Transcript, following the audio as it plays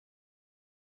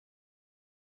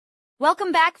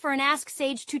Welcome back for an Ask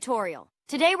Sage tutorial.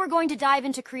 Today we're going to dive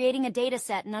into creating a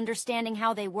dataset and understanding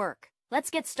how they work.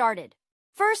 Let's get started.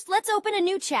 First, let's open a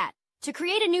new chat. To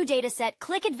create a new dataset,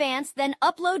 click Advanced, then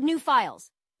Upload New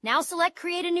Files. Now select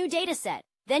Create a New Dataset,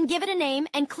 then give it a name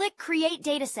and click Create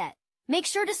Dataset. Make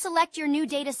sure to select your new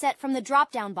dataset from the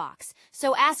drop-down box,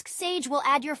 so Ask Sage will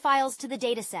add your files to the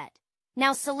dataset.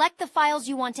 Now select the files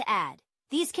you want to add.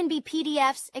 These can be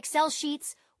PDFs, Excel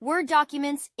sheets, Word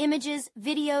documents, images,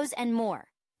 videos, and more.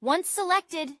 Once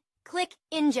selected, click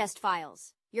Ingest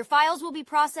Files. Your files will be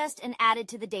processed and added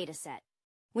to the dataset.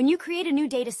 When you create a new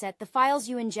dataset, the files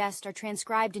you ingest are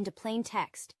transcribed into plain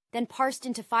text, then parsed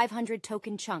into 500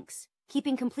 token chunks,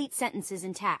 keeping complete sentences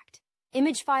intact.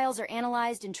 Image files are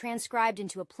analyzed and transcribed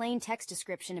into a plain text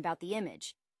description about the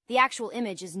image. The actual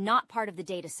image is not part of the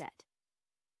dataset.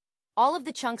 All of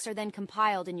the chunks are then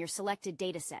compiled in your selected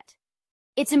dataset.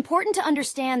 It's important to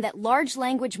understand that large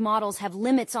language models have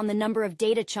limits on the number of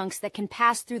data chunks that can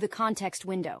pass through the context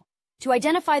window. To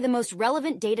identify the most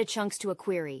relevant data chunks to a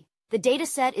query, the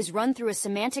dataset is run through a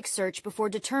semantic search before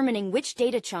determining which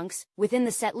data chunks, within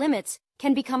the set limits,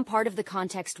 can become part of the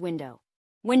context window.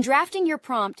 When drafting your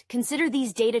prompt, consider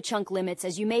these data chunk limits,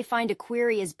 as you may find a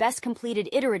query is best completed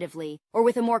iteratively or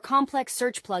with a more complex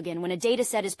search plugin when a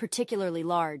dataset is particularly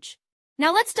large.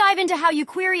 Now let's dive into how you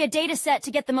query a dataset to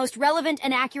get the most relevant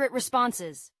and accurate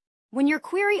responses. When your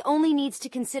query only needs to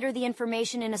consider the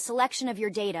information in a selection of your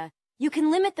data, you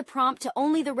can limit the prompt to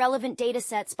only the relevant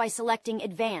datasets by selecting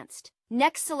Advanced.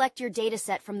 Next, select your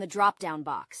dataset from the drop-down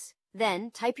box. Then,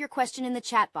 type your question in the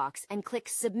chat box and click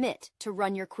Submit to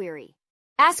run your query.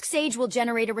 Ask Sage will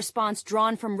generate a response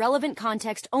drawn from relevant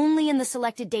context only in the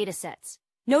selected datasets.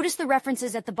 Notice the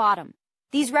references at the bottom.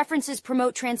 These references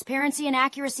promote transparency and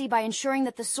accuracy by ensuring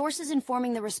that the sources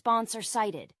informing the response are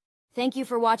cited. Thank you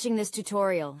for watching this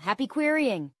tutorial. Happy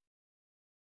querying!